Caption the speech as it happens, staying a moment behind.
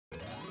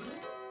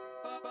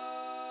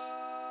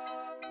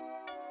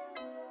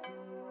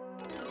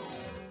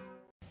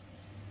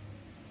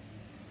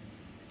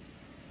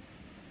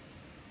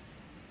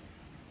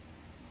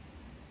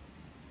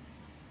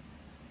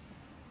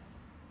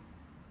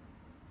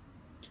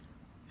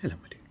Hello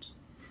my dudes.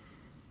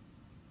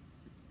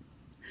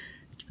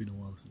 It's been a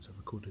while since I've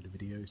recorded a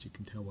video, as you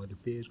can tell by the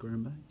beard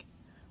growing back.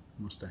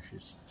 The moustache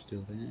is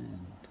still there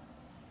and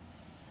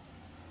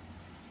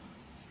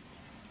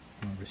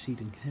my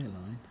receding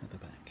hairline at the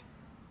back.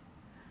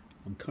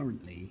 I'm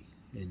currently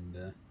in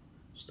the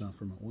staff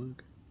room at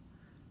work,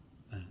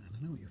 and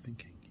I know what you're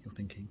thinking. You're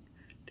thinking,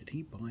 did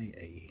he buy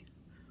a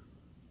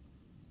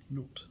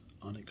not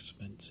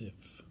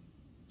unexpensive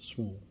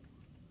small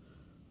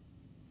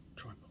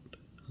tripod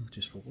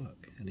just for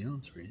work? And the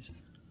answer is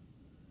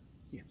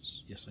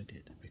yes I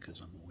did, because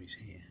I'm always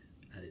here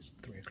and it's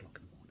 3 o'clock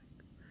in the morning.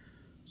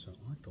 So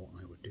I thought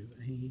I would do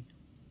a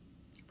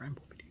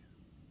ramble video.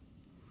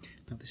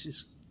 Now this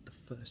is the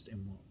first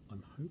in what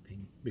I'm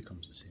hoping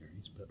becomes a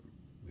series, but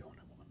we all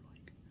know what I'm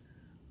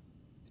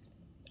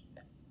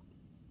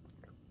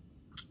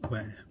like.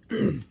 Where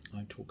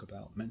I talk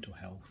about mental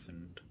health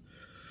and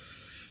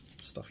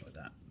stuff like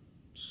that,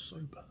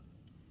 sober.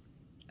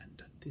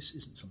 And this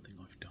isn't something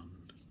I've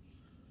done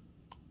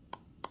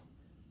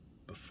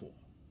before.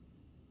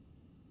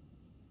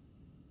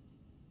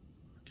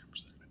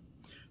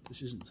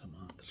 This isn't something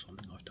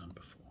I've done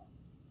before.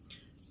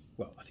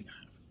 Well, I think I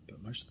have,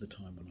 but most of the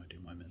time when I do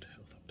my mental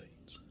health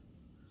updates,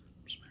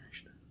 I'm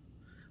smashed.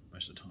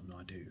 Most of the time when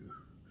I do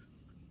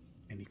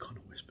any kind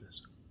of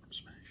whispers, I'm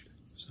smashed.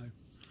 So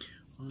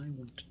I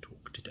want to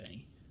talk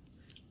today,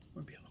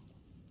 won't be long,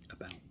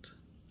 about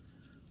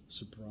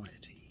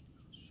sobriety.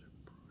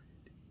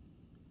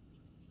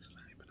 That's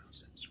how you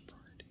pronounce it,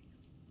 sobriety.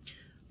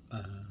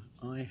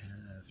 I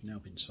have now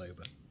been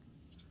sober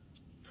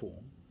for,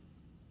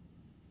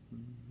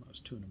 that was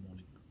 2 in the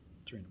morning,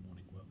 3 in the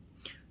morning. Well,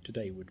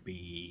 today would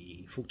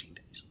be 14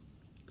 days.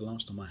 The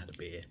last time I had a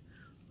beer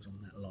was on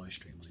that live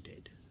stream I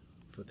did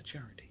for the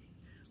charity,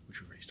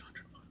 which we raised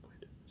 105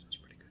 quid, so that's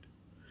pretty good.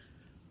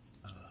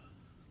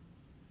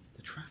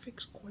 The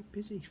traffic's quite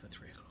busy for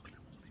 3 o'clock in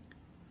the morning.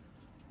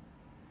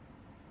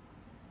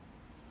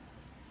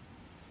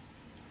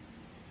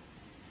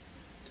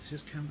 Does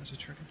this count as a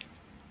trigger?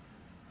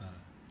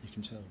 You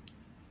can tell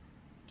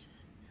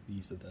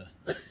these are the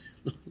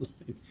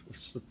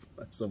lines of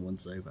someone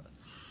sober.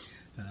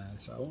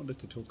 So I wanted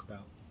to talk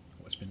about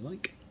what it's been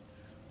like,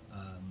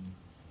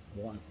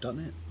 why I've done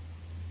it.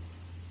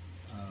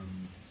 I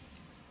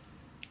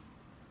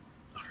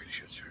really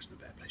should have chosen a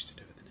better place to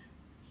do it than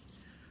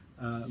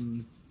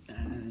here.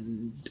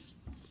 And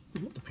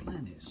what the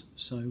plan is.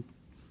 So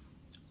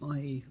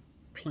I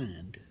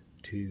planned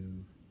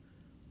to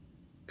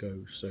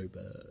go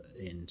sober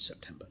in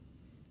September,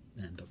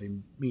 and I've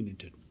been meaning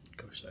to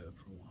go sober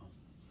for a while.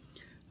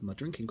 And my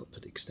drinking got to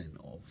the extent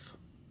of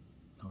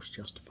I was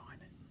justifying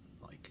it.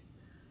 Like,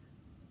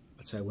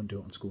 I'd say I wouldn't do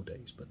it on school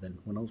days, but then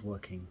when I was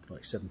working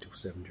like 7 till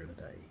 7 during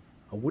the day,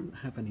 I wouldn't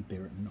have any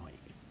beer at night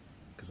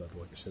because I'd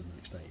work at 7 the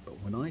next day. But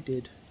when I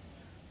did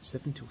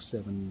 7 till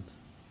 7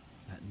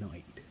 at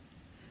night,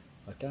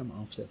 I'd go home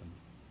at 7:30,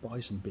 buy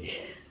some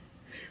beer,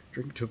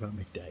 drink to about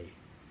midday,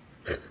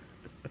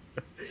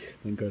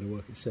 then go to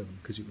work at 7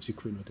 because it was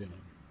equivalent dinner.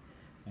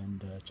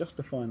 And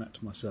justifying that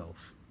to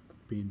myself,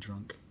 being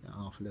drunk at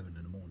 11:30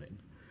 in the morning,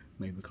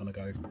 made me kind of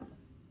go,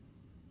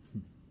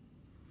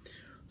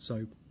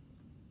 So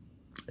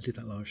I did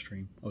that live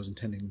stream. I was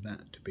intending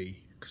that to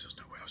be, because there's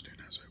no way I was doing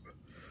that sober,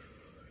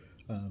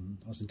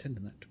 I was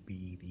intending that to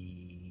be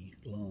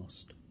the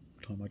last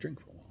time I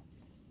drink for a while.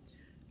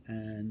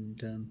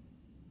 And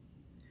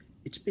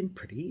it's been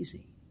pretty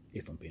easy,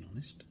 if I'm being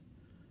honest.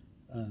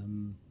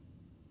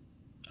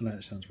 I know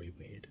that sounds really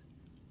weird,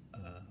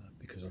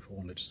 because I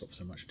wanted to stop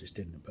so much, I just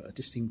didn't, but I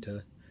just seemed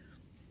to,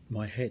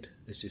 my head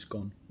has just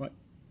gone, right,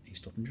 he's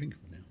stopping drinking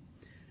for now,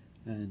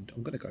 and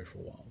I'm going to go for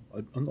a while.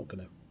 I'm not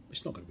going to,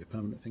 it's not going to be a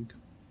permanent thing,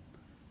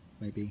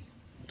 maybe,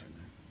 I don't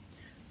know,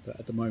 but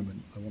at the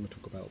moment I want to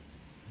talk about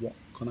what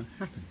kind of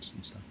happens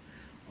and stuff.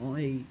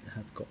 I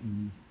have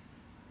gotten,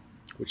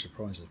 which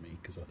surprises me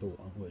because I thought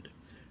I would,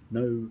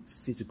 no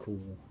physical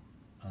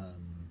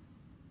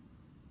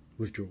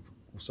withdrawal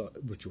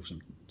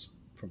symptoms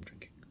from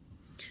drinking,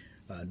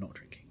 not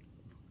drinking.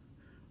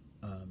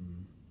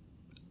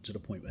 To the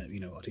point where,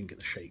 you know, I didn't get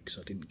the shakes,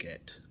 I didn't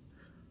get,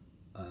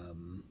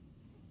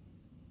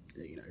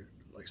 you know,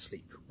 like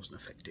sleep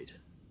wasn't affected.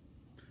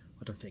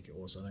 I don't think it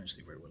was, I don't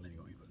sleep very well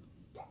anyway,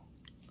 but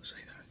I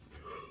say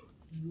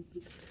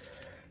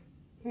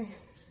that.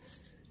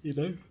 You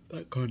know,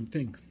 that kind of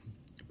thing.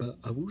 But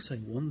I will say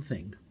one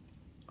thing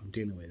I'm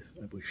dealing with,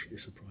 which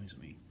surprised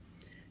me,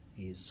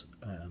 is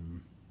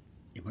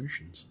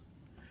emotions.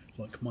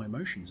 Like, my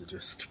emotions are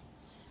just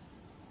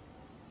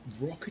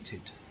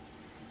rocketed.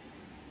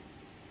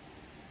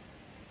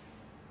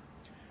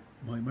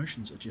 My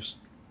emotions are just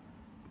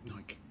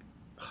like,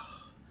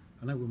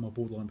 I know with my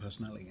borderline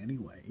personality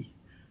anyway,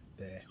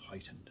 they're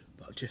heightened,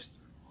 but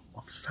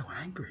I'm so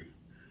angry.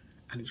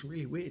 And it's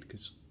really weird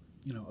because,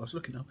 you know, I was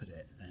looking up at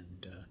it,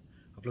 and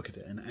I've looked at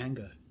it, and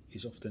anger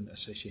is often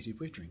associated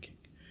with drinking,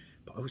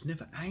 but I was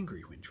never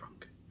angry when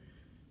drunk.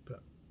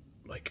 But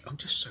like, I'm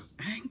just so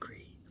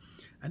angry,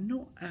 and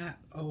not at,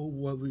 oh,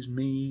 woe is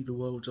me, the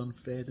world's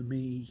unfair to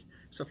me,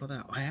 stuff like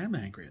that. I am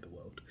angry at the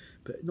world,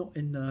 but not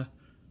in the,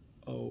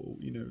 oh,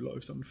 you know,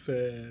 life's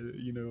unfair,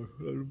 you know,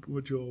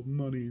 my job,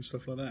 money and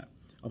stuff like that.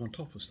 I'm on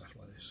top of stuff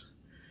like this.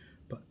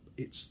 But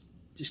it's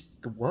just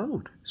the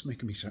world. It's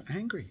making me so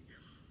angry.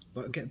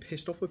 Like, I'm getting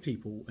pissed off with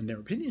people and their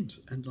opinions.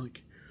 And,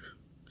 like,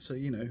 so,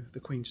 you know, the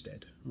Queen's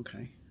dead.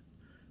 Okay.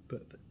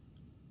 But,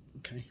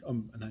 okay,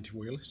 I'm an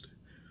anti-royalist.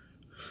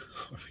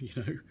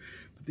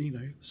 you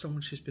know,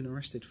 someone's just been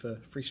arrested for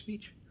free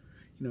speech.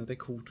 You know, they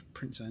called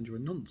Prince Andrew a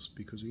nonce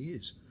because he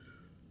is.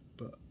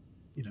 But,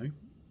 you know,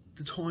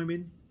 the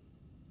timing,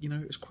 you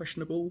know, it's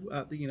questionable.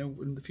 You know,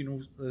 when the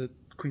funeral, the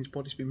Queen's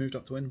body's been moved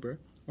up to Edinburgh.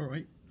 All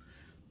right,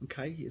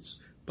 okay,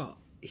 but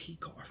he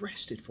got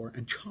arrested for it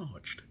and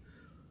charged.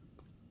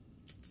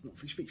 It's not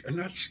free speech, and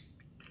that's.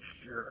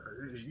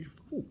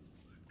 Ooh.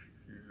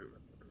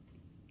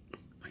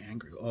 I'm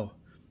angry. Oh,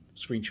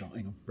 screenshot.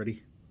 Hang on,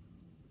 ready?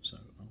 So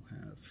I'll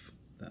have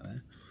that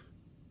there.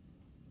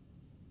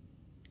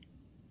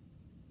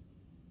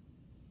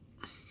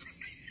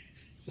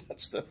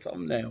 That's the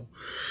thumbnail.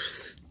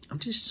 I'm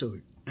just so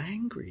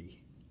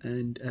angry,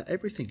 and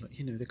everything, like,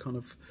 you know, the kind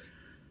of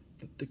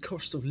the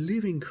cost of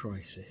living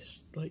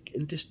crisis, like,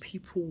 and just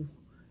people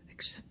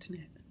accepting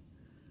it.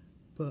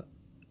 But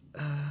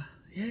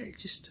yeah,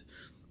 it's just,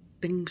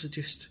 things are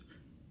just,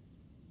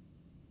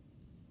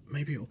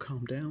 maybe it'll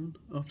calm down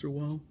after a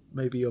while.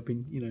 Maybe I've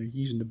been, you know,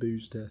 using the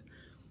booze to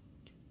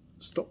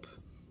stop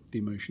the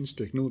emotions,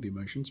 to ignore the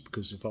emotions,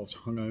 because if I was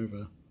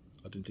hungover,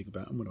 I didn't think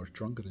about them. When I was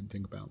drunk, I didn't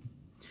think about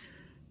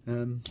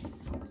them.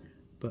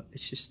 But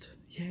it's just,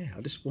 yeah,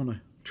 I just want to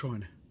try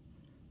and,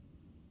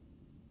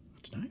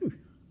 I don't know,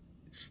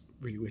 it's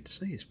really weird to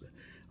say this, but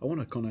I want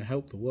to kind of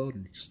help the world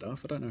and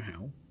stuff. I don't know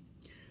how.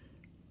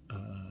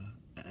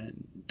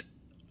 And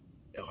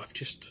I've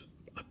just,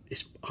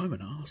 I'm an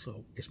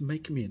arsehole. It's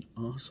making me an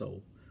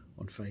arsehole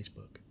on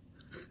Facebook.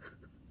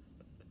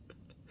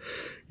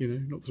 You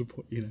know, not to the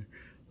point, you know,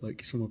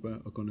 like something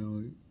about,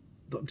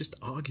 I'm just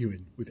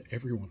arguing with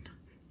everyone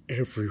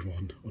on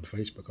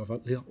Facebook.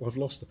 I've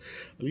lost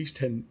at least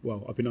 10,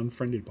 well, I've been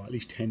unfriended by at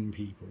least 10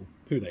 people.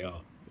 Who they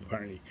are,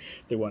 apparently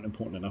they weren't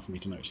important enough for me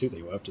to notice who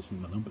they were. I've just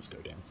seen the numbers go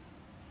down.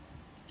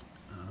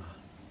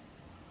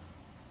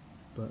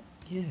 But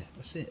yeah,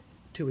 that's it.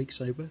 2 weeks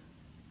sober,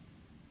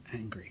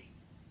 angry.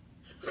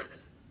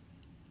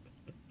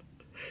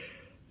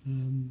 I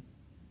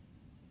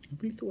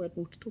really thought I had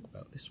more to talk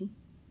about this one.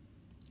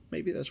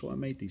 Maybe that's why I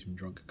made these when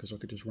drunk, because I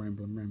could just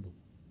ramble and ramble.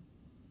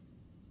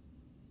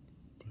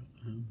 But,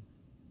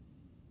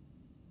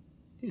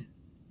 yeah.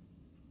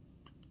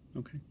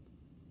 Okay.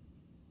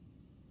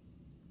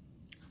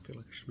 I feel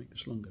like I should make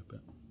this longer, but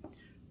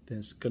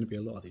there's going to be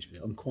a lot of these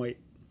videos. I'm quite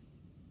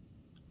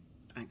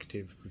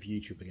active with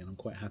YouTube again. I'm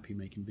quite happy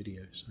making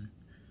videos. So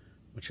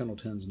my channel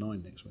turns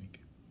 9 next week.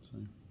 So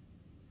 9.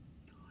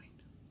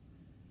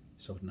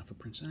 It's old enough for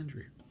Prince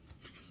Andrew.